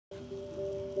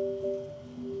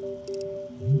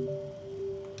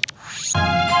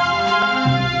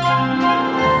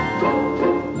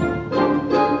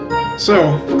So,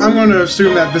 I'm going to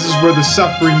assume that this is where the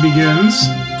suffering begins.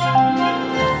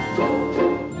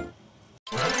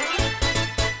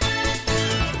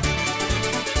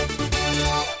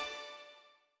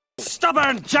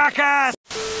 Stubborn jackass!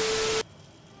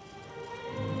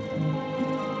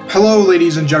 Hello,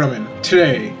 ladies and gentlemen.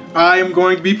 Today, I am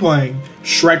going to be playing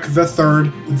Shrek the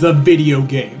Third, the video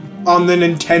game, on the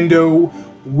Nintendo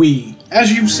Wii,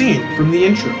 as you've seen from the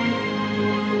intro.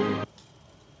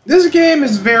 This game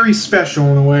is very special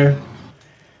in a way.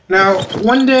 Now,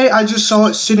 one day I just saw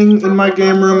it sitting in my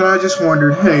game room and I just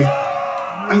wondered, hey,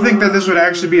 I think that this would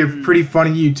actually be a pretty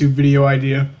funny YouTube video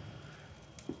idea.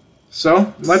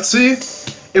 So, let's see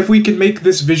if we can make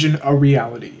this vision a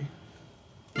reality.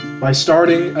 By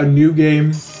starting a new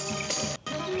game.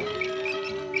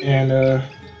 And,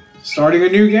 starting a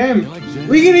new game.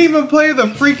 We can even play the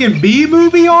freaking Bee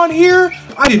Movie on here?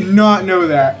 I did not know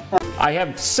that. I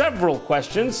have several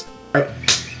questions. Right.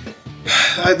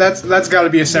 That's got to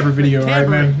be a separate video, right,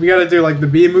 man? We got to do like the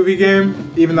Bee Movie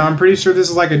game, even though I'm pretty sure this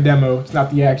is like a demo. It's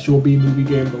not the actual Bee Movie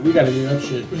game, but we got to do that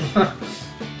shit.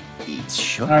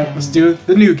 Alright, let's do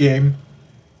the new game.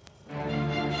 If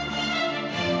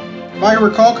I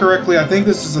recall correctly, I think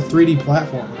this is a 3D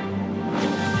platform.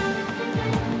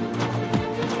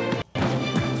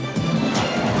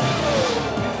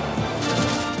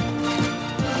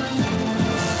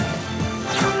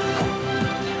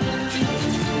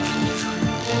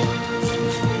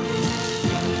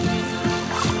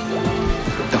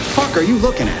 What the fuck are you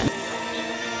looking at?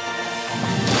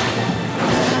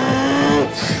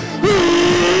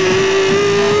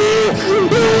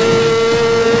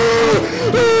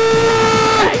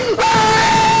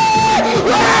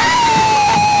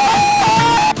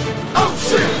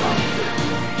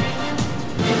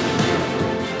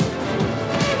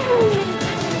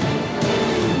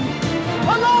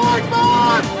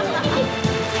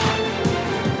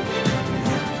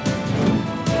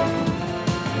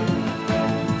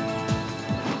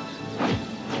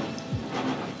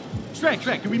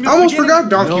 Shrek, did we miss I almost the beginning?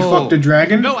 forgot Donkey fucked a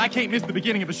dragon. No, I can't miss the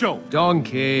beginning of the show.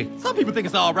 Donkey. Some people think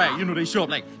it's all right. You know, they show up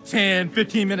like 10,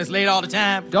 15 minutes late all the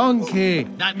time. Donkey.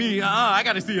 Not me. I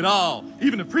gotta see it all.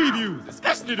 Even the previews,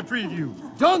 especially the previews.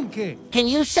 Donkey. Can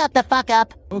you shut the fuck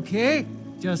up? Okay,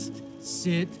 just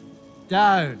sit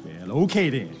down. Well, okay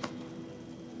then.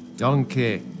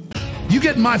 Donkey. You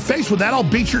get in my face with that, I'll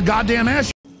beat your goddamn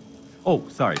ass. Oh,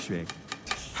 sorry, Shrek.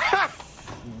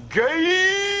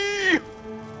 Gay!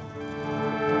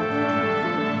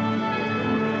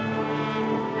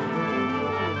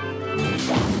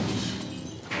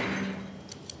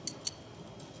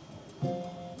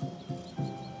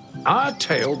 Our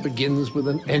tale begins with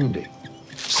an ending.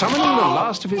 Summoning the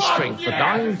last of his strength, the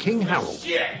dying King Harold,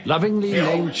 lovingly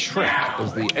named Shrek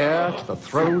as the heir to the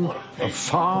throne of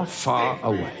Far, Far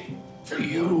Away.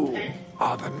 You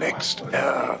are the next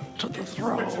heir to the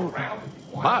throne.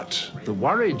 But the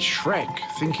worried Shrek,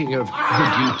 thinking of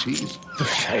the duties, the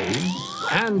fame,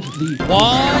 and the...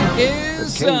 What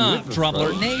is up,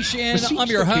 Troubler Nation? I'm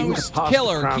your host,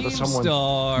 Killer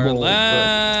Keemstar.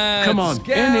 Let's Come on,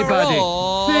 get anybody,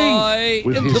 right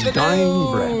with into his the dying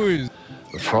news. breath.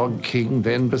 The Frog King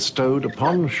then bestowed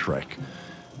upon Shrek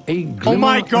a glimmer Oh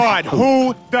my God, of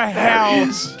hope. who the There hell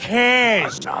is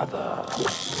cares? another.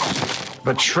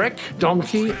 But Shrek,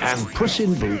 Donkey, and Puss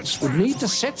in Boots would need to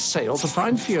set sail to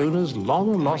find Fiona's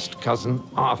long-lost cousin,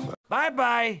 Arthur.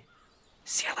 Bye-bye.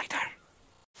 See you later.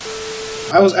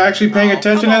 I was actually paying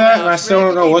attention to that, and I still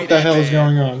don't know what the hell is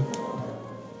going on.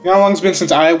 You know how long it's been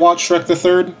since I watched Shrek the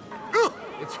Third?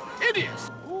 It's hideous.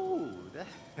 Ooh,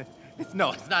 it's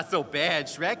not so bad,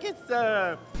 Shrek. It's,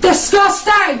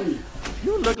 Disgusting!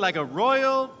 you look like a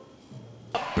royal...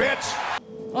 Bitch!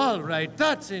 All right,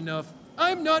 that's enough.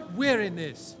 I'm not wearing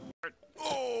this.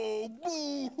 Oh,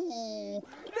 boo-hoo.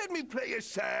 Let me play a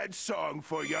sad song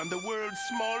for you on the world's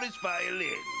smallest violin.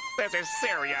 This is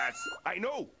serious. I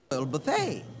know.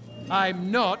 Buffet. I'm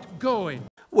not going.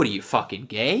 What are you, fucking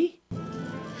gay?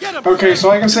 Get up, Okay, Shrek. so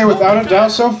I can say without a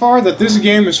doubt so far that this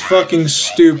game is fucking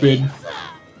stupid.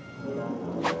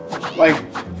 Like,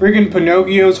 friggin'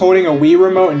 Pinocchio's holding a Wii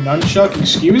remote and nunchuck,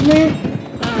 excuse me?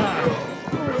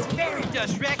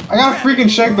 I gotta freaking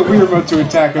check the Wii remote to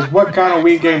attack, because what kind of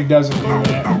Wii game doesn't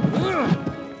do that?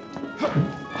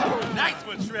 Nice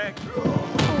one, Shrek.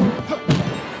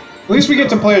 At least we get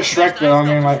to play a Shrek though, I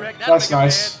mean, like, that's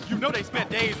nice. You know they spent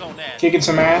days on that. Kicking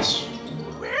some ass.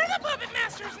 Where are the puppet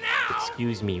masters now?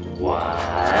 Excuse me, what?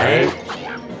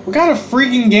 What kind of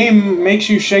freaking game makes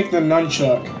you shake the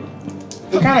nunchuck?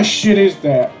 What kind of shit is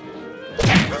that?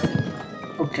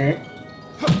 Okay.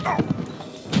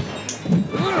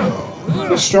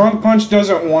 The strong punch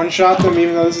doesn't one-shot them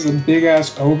even though this is a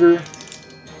big-ass ogre.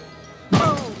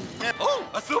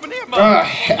 I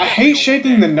hate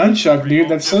shaking the nunchuck, dude.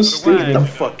 That's so stupid. Get the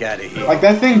fuck out of here. Like,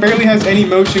 that thing barely has any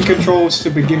motion controls to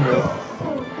begin with.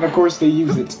 And of course they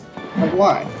use it. Like,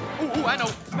 why? Ooh, I know.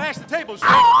 Smash the table,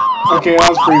 Okay, that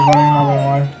was pretty funny, not gonna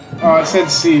lie. Oh, it said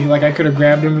C, like I could have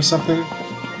grabbed him or something.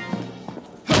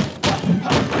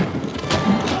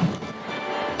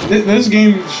 This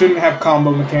game shouldn't have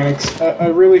combo mechanics.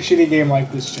 A really shitty game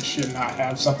like this just should not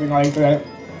have something like that.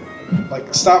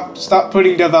 Like, stop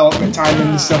putting development time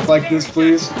into stuff like this,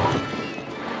 please.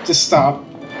 Just stop.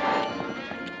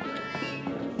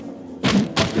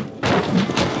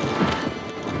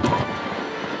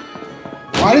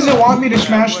 Why does it want me to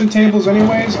smash the tables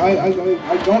anyways? I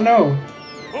don't know.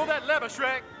 Pull that lever,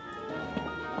 Shrek.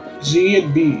 Z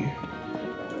and B.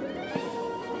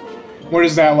 What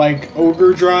is that, like,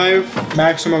 ogre drive?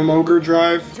 Maximum ogre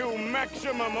drive? To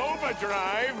maximum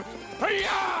overdrive.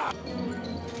 Hi-ya!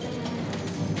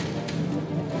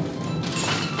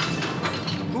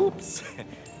 Oops.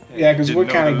 Yeah, because what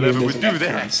kind of game doesn't have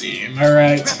currency? Am I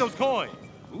right? Grab those coins.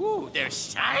 Ooh, they're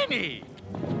shiny.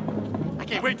 I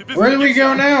can't wait to visit. Where do we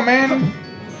go now, man?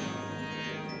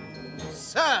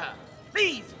 Sir,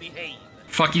 please behave.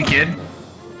 Fuck you, kid.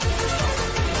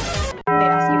 They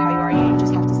ask you how you are, you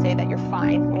just have to say that you're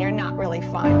fine when you're not really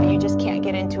fine, but you just can't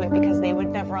get into it because they would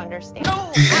never understand.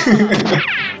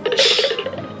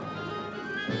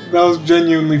 That was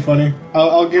genuinely funny.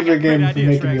 I'll give it a game for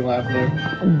making me laugh though.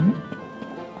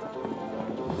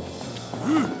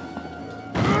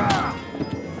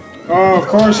 Oh, of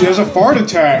course, he has a fart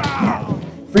attack.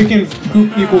 Freaking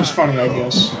poop equals funny, I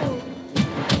guess.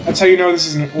 That's how you know this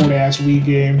is an old-ass Wii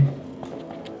game.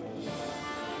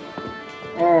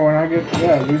 Oh, and I get...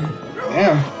 yeah, dude.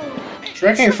 Damn.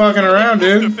 Shrek ain't fucking around,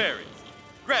 dude.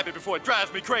 Grab it before it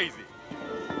drives me crazy.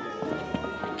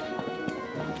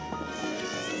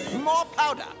 More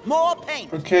powder, more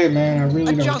paint. Okay, man, I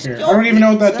really don't care. I don't even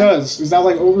know what that does. Is that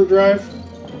like overdrive?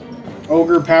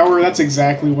 Ogre power? That's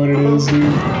exactly what it is,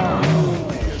 dude.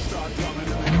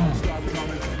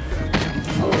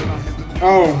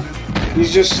 Oh,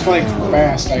 he's just like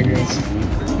fast, I guess.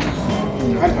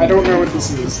 I don't know what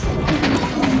this is.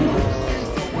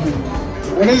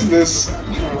 What is this?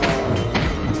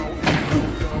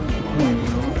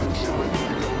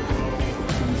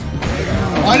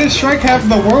 Why did Shrek have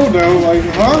the world though? Like,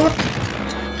 huh?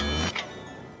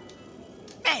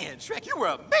 Man, Shrek, you were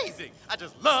amazing. I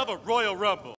just love a Royal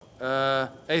Rumble.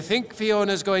 I think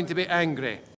Fiona's going to be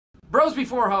angry. Bros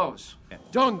before hoes.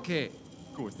 Donkey.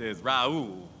 Of course, there's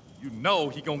Raoul. You know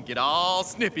he gonna get all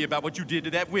snippy about what you did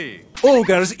to that wig.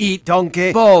 Ogres eat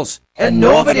donkey balls, and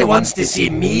nobody wants to see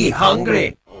me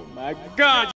hungry. Oh my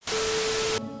god.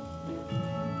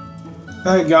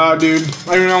 Thank God, dude.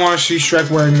 I do not want to see Shrek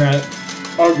wearing that.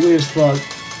 Ugly as fuck.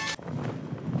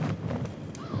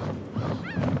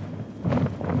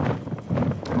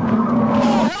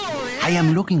 I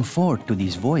am looking forward to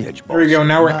this voyage, boss. There we go,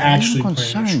 now we're But actually I'm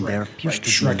playing concerned Shrek. there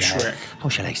appears Like to Shrek. be, how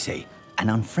shall I say, an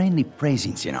unfriendly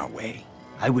presence in our way.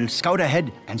 I will scout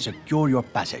ahead and secure your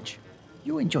passage.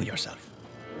 You enjoy yourself.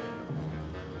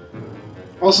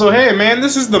 Also, hey man,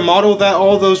 this is the model that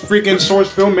all those freaking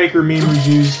Source filmmaker memes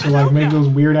use to like make those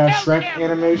weird ass Shrek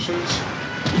animations.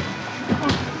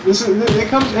 It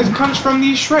comes from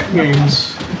these Shrek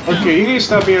games. Okay, you need to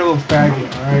stop being a little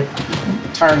faggot, alright?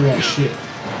 I'm tired of that shit.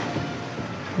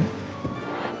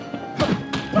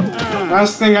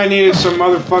 Last thing I need is some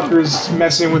motherfuckers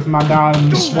messing with my dad in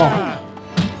the swamp.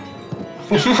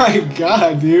 Oh my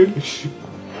god, dude.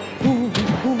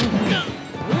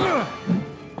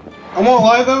 I won't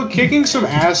lie though, kicking some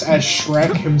ass as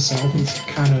Shrek himself is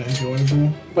kind of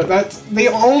enjoyable. But that's the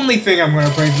only thing I'm going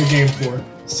to praise the game for.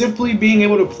 Simply being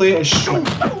able to play as Shrek.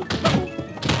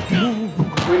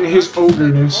 In his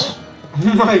ogreness.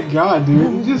 Oh my god,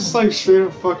 dude. He just like straight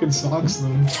up fucking socks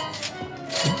them.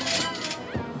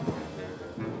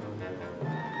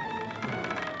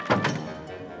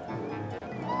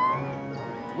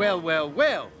 Well, well,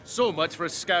 well. So much for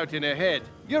scouting ahead.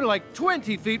 You're like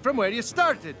 20 feet from where you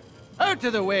started. Out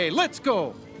of the way, let's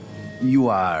go. You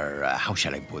are, how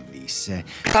shall I put this?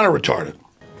 Kind of retarded.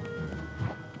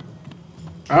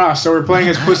 Ah, so we're playing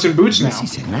as Puss in Boots now.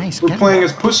 This is a nice We're playing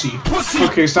as Pussy.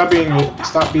 Okay, stop being it.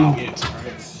 Stop being it.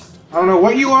 Alright. I don't know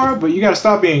what you are, but you gotta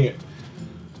stop being it.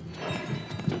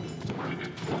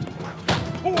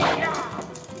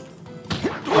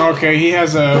 Okay, he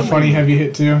has a funny heavy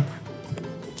hit too.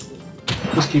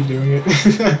 Just keep doing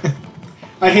it.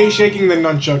 I hate shaking the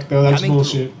nunchuck though, that's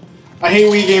bullshit. I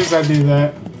hate Wii games that do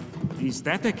that. Is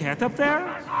that a cat up there?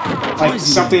 Like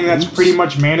something that's pretty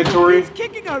much mandatory. It's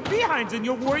kicking our behinds and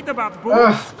you're worried about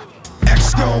boobs.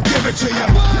 X gon' give it to you.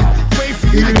 Wait for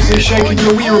You're just shaking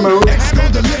your Wii remote. X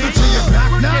gon' deliver to you.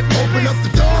 Knock, knock, open up the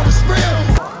door, it's real.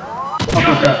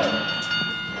 Uppercut.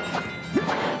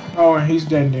 Oh, and he's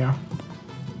dead now.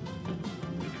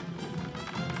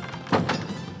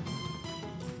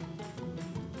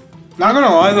 Not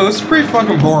gonna lie though, this is pretty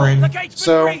fucking boring.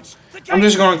 So, I'm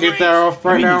just gonna get that off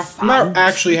right now. I'm not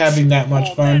actually having that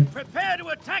much fun. Prepare to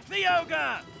attack the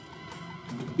ogre.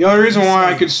 The only reason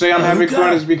why I could say I'm having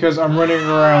fun is because I'm running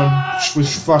around with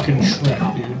fucking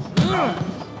Shrek, dude.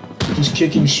 Just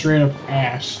kicking straight up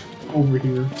ass over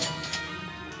here.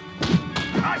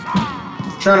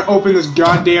 Trying to open this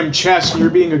goddamn chest and you're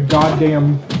being a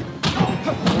goddamn...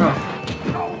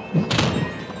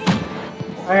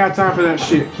 I got time for that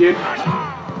shit, kid.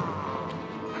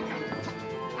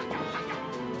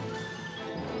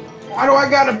 Why do I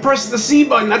gotta press the C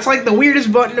button? That's like the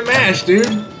weirdest button to mash, dude.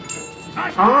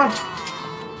 Huh?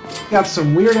 Got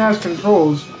some weird ass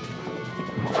controls.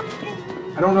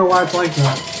 I don't know why it's like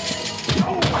that.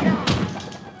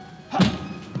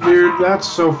 Dude, that's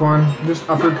so fun. Just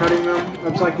uppercutting them.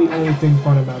 That's like the only thing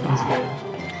fun about this game.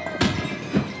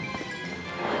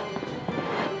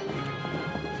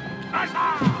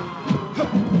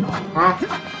 Huh?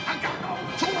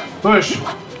 Push.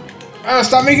 Oh,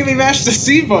 stop making me mash the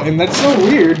C button. That's so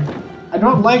weird. I do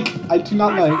not like.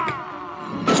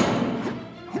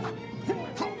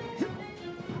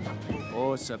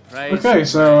 Oh, surprise. Okay,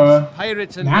 so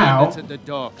Pirates and now bandits at the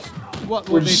docks. What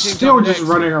will we're they think still of just next?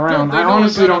 running around. Don't they I know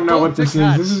honestly about don't a know boat what this to is.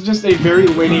 catch? This is just a very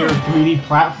linear 3D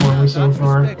platformer so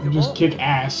far. You just kick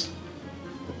ass.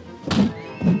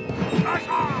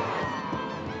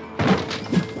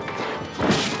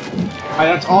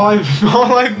 That's all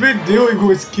I've been doing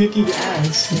was kicking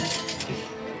ass.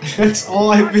 That's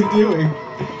all I've been doing.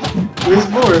 There's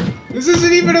more. This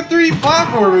isn't even a 3D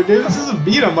platformer, dude. This is a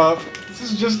beat 'em up. This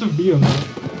is just a beat 'em up.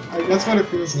 That's what it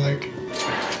feels like.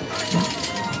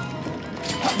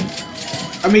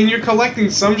 I mean, you're collecting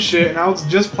some shit, and I was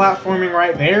just platforming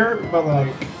right there, but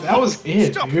like, that was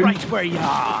it, Stop dude. right where you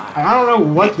are. I don't know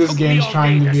what this game's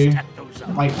trying to be,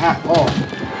 like, at all.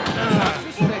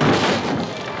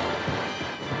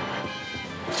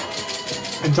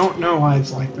 I don't know why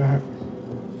it's like that.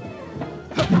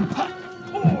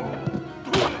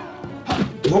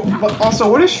 Well, but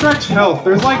also, what is Shrek's health?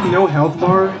 There's like no health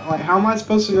bar. Like, how am I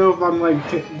supposed to know if I'm like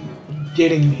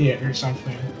getting hit or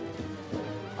something?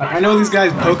 Like, I know these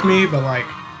guys poke me, but like,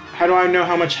 how do I know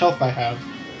how much health I have?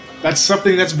 That's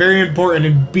something that's very important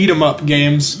in beat 'em up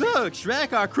games. Look,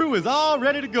 Shrek, our crew is all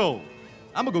ready to go.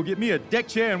 I'm gonna go get me a deck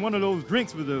chair and one of those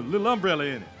drinks with a little umbrella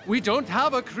in it. We don't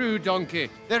have a crew, donkey.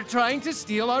 They're trying to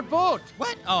steal our boat.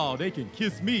 What? Oh, they can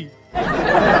kiss me.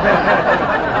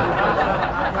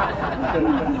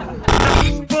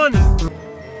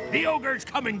 The ogre's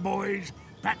coming, boys.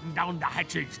 Batten down the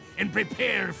hatches and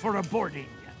prepare for a boarding.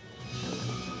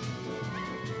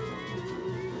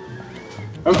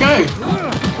 Okay.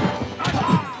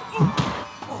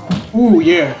 Ooh,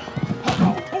 yeah.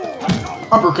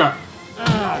 Uppercut.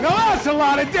 Now that's a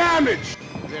lot of damage.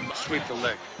 Then sweep the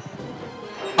leg.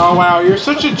 Oh wow, you're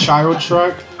such a child,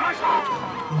 Shrek.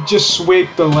 Just sweep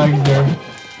the leg there.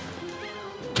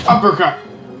 Uppercut.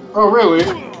 Oh really?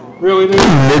 Really,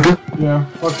 dude? Yeah.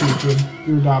 Fuck you, kid.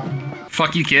 You're adopted.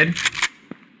 Fuck you, kid.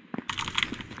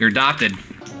 You're adopted.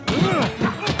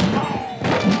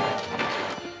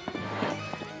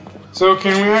 So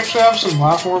can we actually have some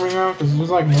platforming now? Because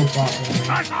there's like no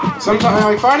platforming. Sometimes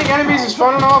like fighting enemies is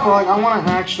fun and all, but like I want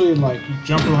to actually like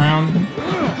jump around.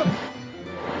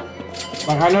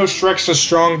 Like I know Shrek's a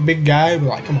strong big guy, but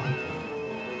like come on.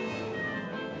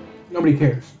 Nobody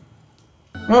cares.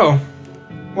 Oh.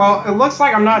 Well, it looks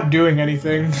like I'm not doing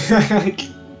anything. Like,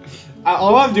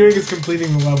 all I'm doing is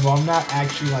completing the level. I'm not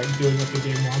actually like doing what the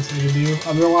game wants me to do.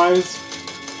 Otherwise.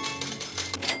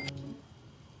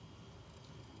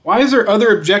 Why is there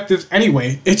other objectives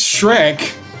anyway? It's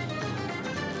Shrek.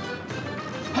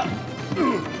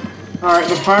 Alright,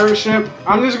 the pirate ship.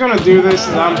 I'm just gonna do this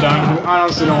and I'm done. I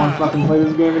honestly don't want to fucking play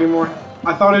this game anymore.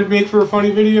 I thought it'd make for a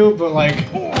funny video, but like,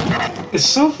 it's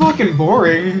so fucking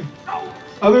boring.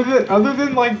 Other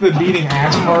than like the beating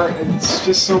ass part, it's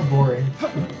just so boring.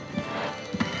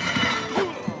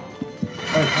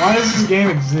 Like, why does this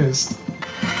game exist?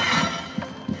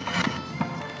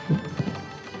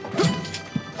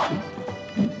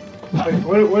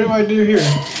 Wait, what do I do here?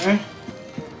 Eh?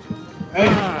 Hey?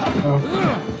 Oh.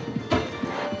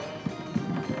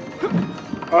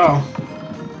 Oh.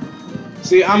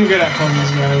 See, I'm good at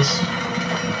puzzles, guys.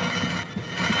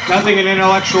 Nothing an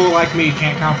intellectual like me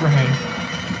can't comprehend.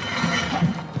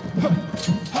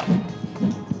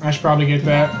 I should probably get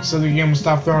that, so the game will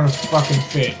stop throwing a fucking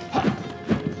fit.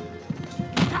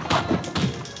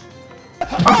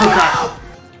 Uppercut!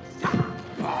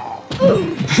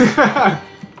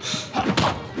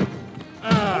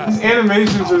 These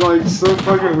animations are like so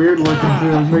fucking weird looking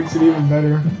too, it makes it even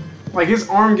better. Like his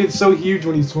arm gets so huge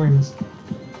when he swings.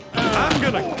 I'm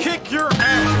gonna kick your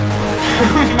ass!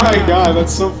 Oh my god,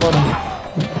 that's so funny.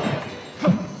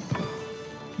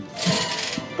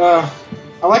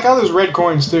 I like how there's red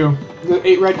coins too. The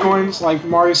 8 red coins, like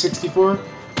Mario 64.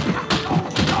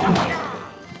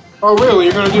 Oh really?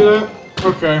 You're gonna do that?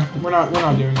 Okay, we're not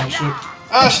doing that shit.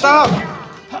 Ah, stop!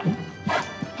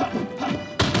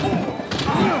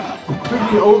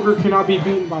 The ogre cannot be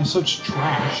beaten by such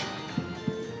trash.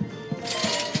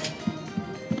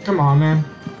 Come on, man.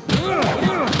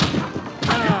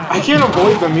 I can't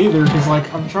avoid them either, because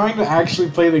like I'm trying to actually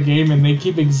play the game and they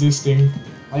keep existing.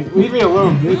 Like, leave me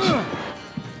alone, bitch.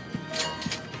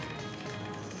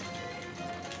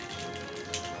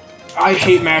 I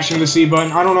hate mashing the C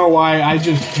button. I don't know why, I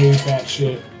just hate that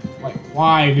shit. Like,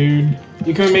 why, dude?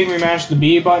 You couldn't make me mash the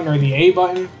B button or the A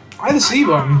button? Why the C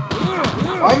button?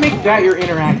 Why make that your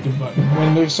interactive button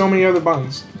when there's so many other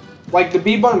buttons? Like, the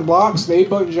B button blocks, the A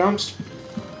button jumps.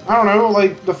 I don't know,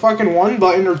 like, the fucking 1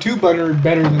 button or 2 button are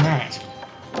better than that.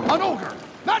 An ogre,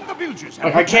 not the Buges.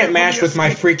 I can't mash with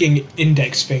my freaking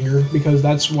index finger, because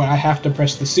that's what I have to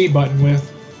press the C button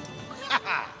with.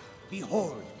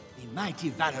 Behold, the mighty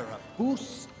valor of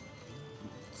Puss.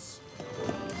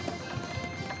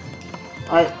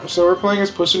 Alright, so we're playing as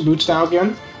Puss in Boots now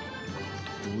again.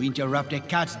 To interrupt a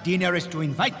cat's dinner is to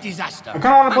invite disaster. I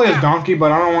kinda wanna play as Donkey,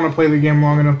 but I don't wanna play the game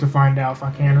long enough to find out if I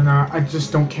can or not. I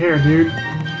just don't care, dude.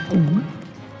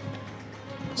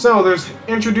 So, there's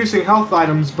introducing health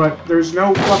items, but there's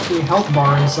no fucking health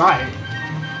bar inside.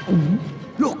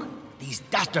 Look, these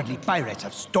dastardly pirates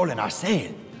have stolen our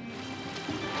sail.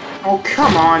 Oh,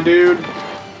 come on, dude.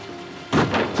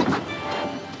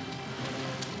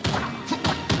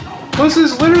 Puss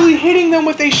is literally hitting them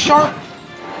with a sharp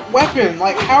weapon.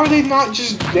 Like, how are they not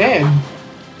just dead?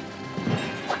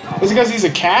 Is it because he's a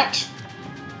cat?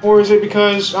 Or is it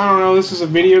because, I don't know, this is a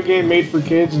video game made for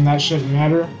kids and that shouldn't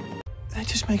matter? That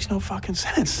just makes no fucking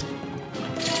sense.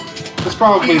 That's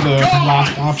probably the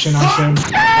last option I said.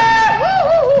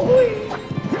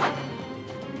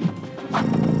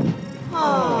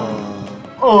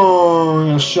 Oh,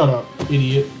 yeah, shut up,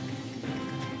 idiot.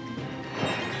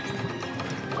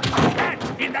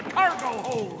 In the cargo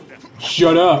hold.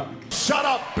 Shut up. Shut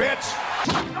up, bitch!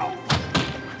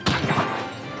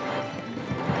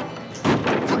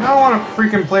 I don't want to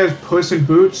freaking play as Puss in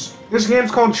Boots. This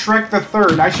game's called Shrek the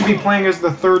Third. I should be playing as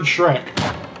the third Shrek.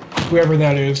 Whoever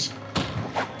that is.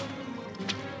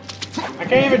 I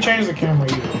can't even change the camera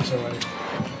either, so like...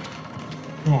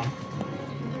 Come on.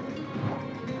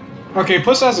 Okay,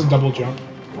 Puss has a double jump.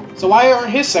 So why aren't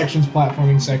his sections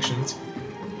platforming sections?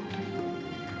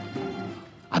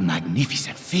 A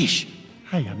magnificent fish.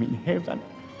 I am in heaven.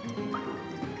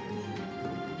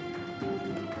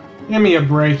 Give me a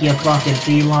break, you fucking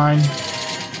feline.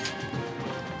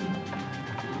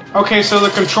 Okay, so the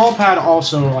control pad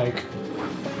also, like,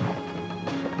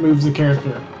 moves the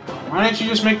character. Why don't you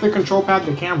just make the control pad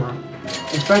the camera?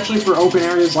 Especially for open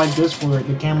areas like this where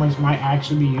the cameras might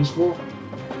actually be useful.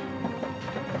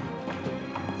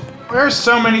 There's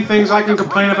so many things I can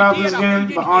complain about this game,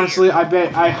 but honestly,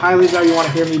 I highly doubt you want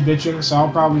to hear me bitching, so I'll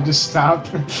probably just stop.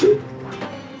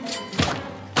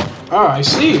 Oh, I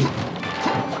see.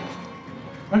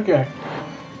 Okay.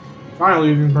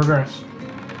 Finally, we can progress.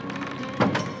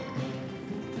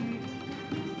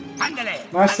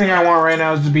 Last thing I want right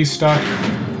now is to be stuck.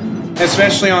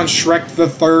 Especially on Shrek the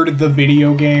Third, the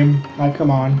video game. Like,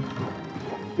 come on.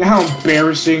 You know how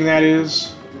embarrassing that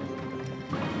is?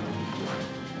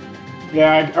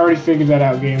 Yeah, I already figured that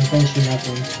out, game. Thanks for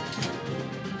nothing.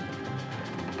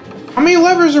 How many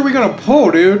levers are we gonna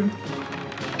pull, dude?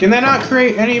 Can they not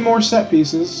create any more set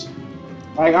pieces?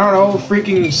 Like, I don't know,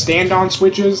 freaking stand-on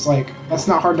switches? Like, that's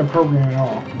not hard to program at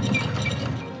all.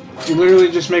 You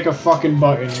literally just make a fucking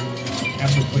button and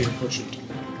have the player push it.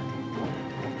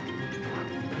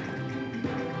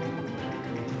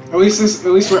 At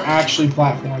least we're actually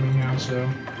platforming now, so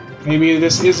maybe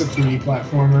this is a 3D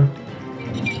platformer.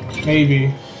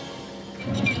 Maybe.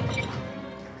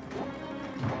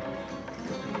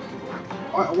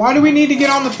 Why do we need to get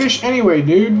on the fish anyway,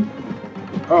 dude?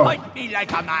 Oh. Fight me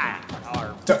like a man,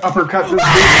 or to uppercut this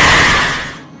bitch.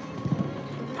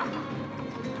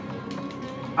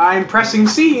 I'm pressing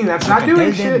C, and that's not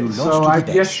doing shit. So I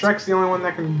guess Shrek's the only one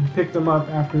that can pick them up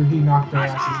after he knocked their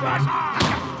asses down.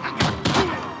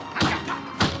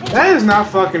 That is not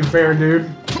fucking fair, dude.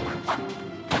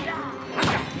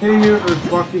 Hitting you with a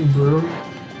fucking broom.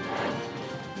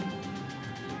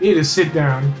 You need to sit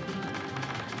down.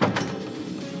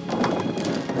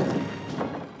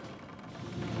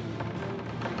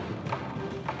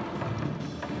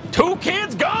 Two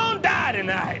kids gone die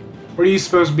tonight. What are you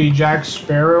supposed to be, Jack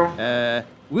Sparrow?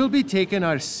 We'll be taking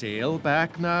our sail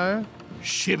back now.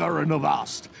 Shivering of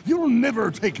Ast. You'll never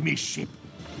take me ship.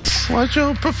 What's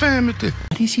your profanity?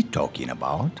 What is he talking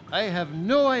about? I have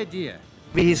no idea.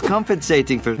 He's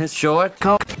compensating for his short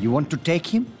You want to take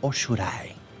him, or should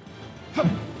I?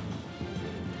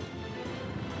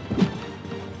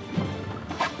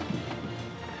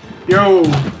 Yo,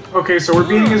 okay, so we're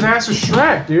beating his ass with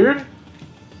Shrek, dude.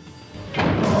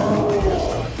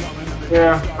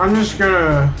 Yeah, I'm just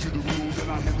gonna...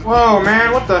 Whoa,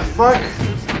 man, what the fuck?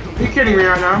 Are you kidding me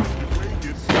right now?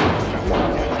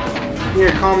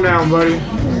 Yeah, calm down, buddy.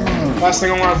 Last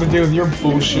thing I want to have to deal with your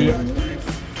bullshit.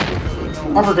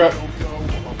 Uppercut.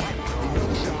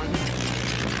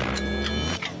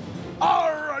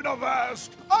 Arr of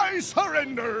Ast, I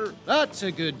surrender. That's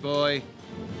a good boy.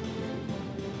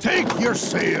 Take your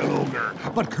sail, ogre,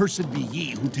 but cursed be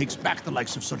ye who takes back the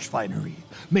likes of such finery.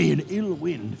 May an ill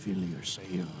wind fill your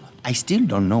sail. I still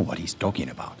don't know what he's talking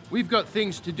about. We've got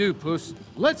things to do, Puss.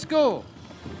 Let's go.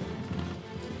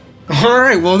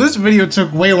 Alright, well this video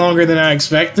took way longer than I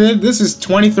expected. This is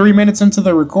 23 minutes into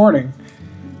the recording.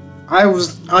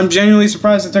 I'm genuinely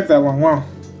surprised it took that long. Wow.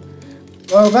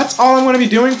 Well, that's all I'm going to be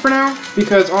doing for now,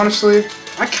 because honestly,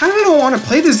 I kind of don't want to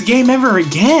play this game ever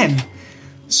again.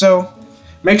 So,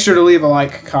 make sure to leave a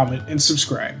like, comment, and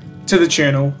subscribe to the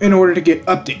channel in order to get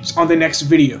updates on the next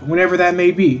video, whenever that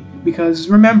may be. Because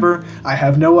remember, I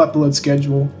have no upload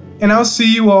schedule, and I'll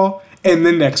see you all in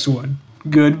the next one.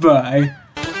 Goodbye.